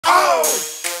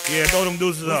Yeah, throw them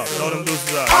deuces up. Throw them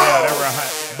deuces up. Yeah, that's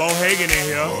right. Bohagon in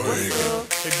here.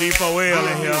 The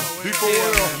D4L in here.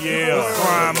 D4L. Yeah,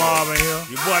 Crime Mobb in here.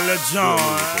 Your boy Lil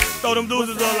John. Throw them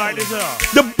deuces up like this here.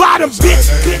 The bottom bitch.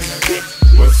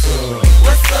 What's up?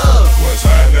 What's up? What's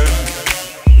happening?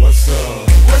 What's up?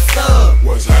 What's up?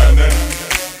 What's happening?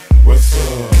 What's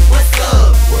up? What's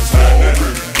up? What's happening?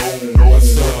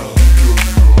 What's up?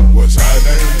 What's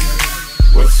happening?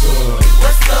 What's up?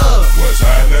 What's up? What's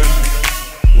happening?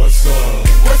 What's up?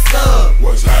 What's up?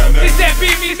 What's happening? It's that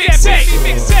BB mixtape.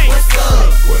 What's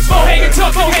up? What's Bohagon,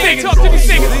 talk to these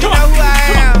niggas. Come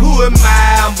on. Who am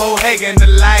I? I'm Bohagon, the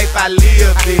life I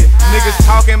live this. Niggas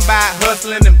talking about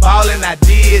hustling and balling, I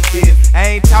did this.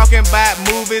 I ain't talking about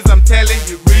movies, I'm telling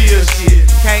you real shit.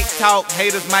 Can't talk,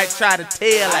 haters might try to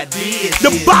tell I did The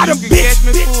this. bottom You can bitch.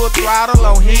 catch me full throttle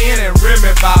on hen and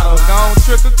Remy bottles. Gon'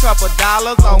 trick a couple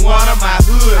dollars on one of my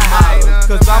hood models.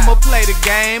 Cause I'ma play the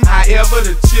game however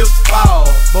the chips fall.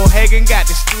 Bohagon got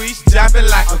the streets jumping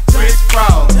like a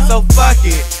crisscross. So fuck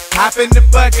it, hop in the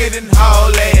bucket and haul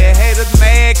ass. Haters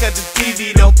mad cause the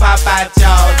TV don't pop out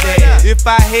y'all dad. If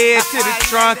I head to the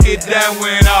trunk, it done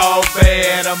went all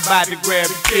bad. I'm about to grab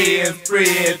the key and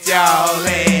spread y'all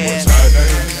ass.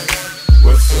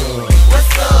 What's up?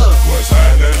 What's up? What's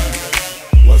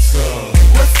happening? What's up?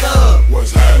 What's up?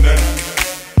 What's happening?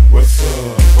 What's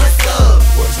up? What's up?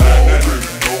 What's happening?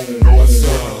 What's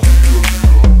up?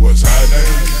 What's happening?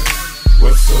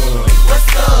 What's up?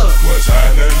 What's up? What's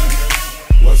happening?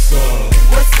 What's up?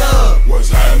 What's up? What's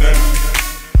happening?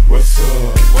 What's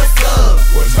up? What's up?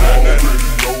 What's happening?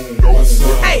 What's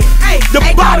up? Hey, the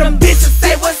bottom bitch.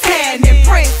 Say what's happening,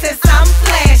 princess, I'm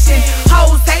flashing.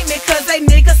 Hoes hate me cause they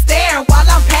niggas staring while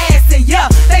I'm passing. Yeah,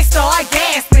 they start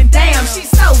gasping, damn, she's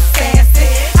so sassy.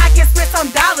 I can spend some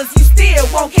dollars, you still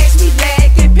won't catch me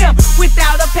lagging. Pimp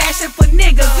without a passion for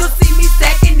niggas. You'll see me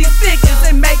stacking these figures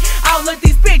and make all of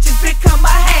these bitches become a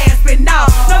has-been.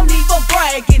 No need for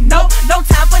bragging, no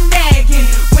time for nagging.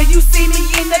 When you see me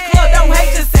in the club, don't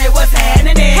hate to say what's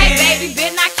happening. Hey baby,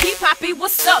 been I keep poppy,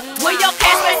 what's up? Where your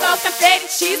cash back on confetti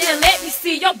cheese and let me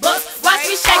see your bucks. Watch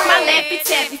me shake my laffy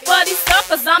taffy for these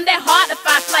suckers, I'm that hard to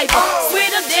find flavor.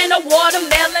 Sweeter than a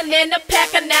watermelon in a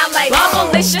pack of now later.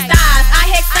 Bubblicious eyes, I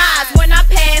hex eyes when I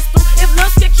pass through. If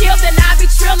looks get killed, then I be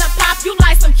trillin', pop you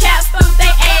like some cat food.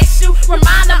 They ask you,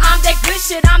 reminder I'm that good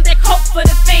shit, I'm that coke for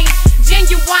the things.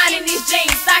 Genuine in these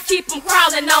jeans, I keep them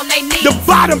crawling on they knees. The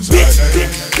bottom bitch.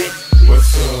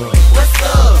 What's up? What's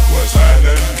up? What's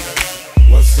happening?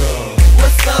 What's up?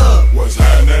 What's up? What's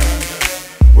happening?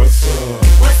 What's up?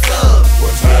 What's up?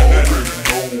 What's happening?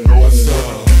 What's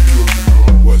up?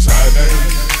 What's happening?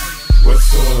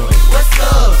 What's up? What's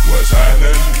up? What's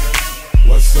happening?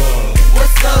 What's up?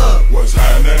 What's up? What's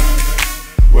happening?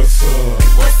 What's up?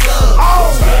 What's up?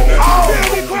 What's happening?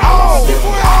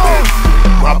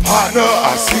 My partner,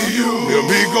 I see you. Mi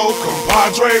amigo,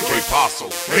 compadre,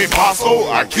 Repaso.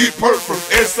 I keep hurt from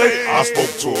SA. I spoke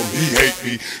to him, he hate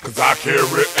me, cause I carry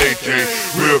AK.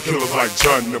 Real killers like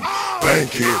John, them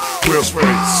bankhead, real spray,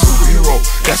 superhero.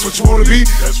 That's what you wanna be?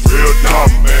 That's real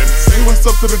dumb, man. Say what's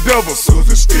up to the devil,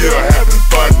 Susan still having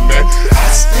fun, man. I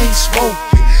stay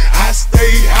smoking, I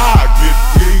stay high, get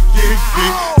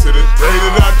to the day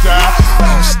that I die.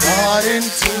 I'm starting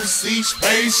to see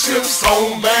spaceships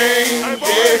on Main.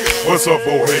 Yeah. What's up,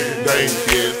 Bohagon? Dang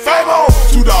kid. Famo!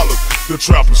 $2. The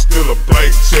trapper still a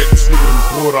blank check. This nigga done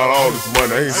pulled out all this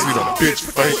money. I ain't seen a bitch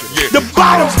fainting yet. The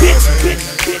bottom bitch.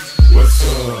 What's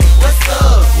up? What's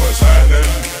up? What's happening?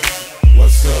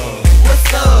 What's up?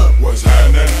 What's up? What's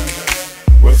happening?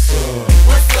 What's up?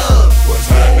 What's up? What's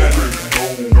happening?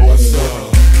 What's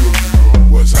up?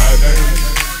 What's happening?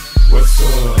 What's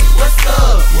up? What's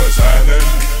up? What's happening?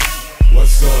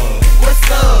 What's up?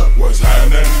 What's up? What's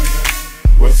happening?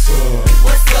 What's up?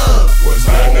 What's up? What's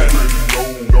happening?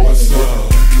 What's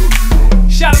up?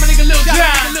 Shout out my nigga Lil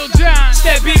John.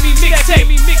 That BB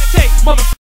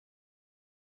mixtape.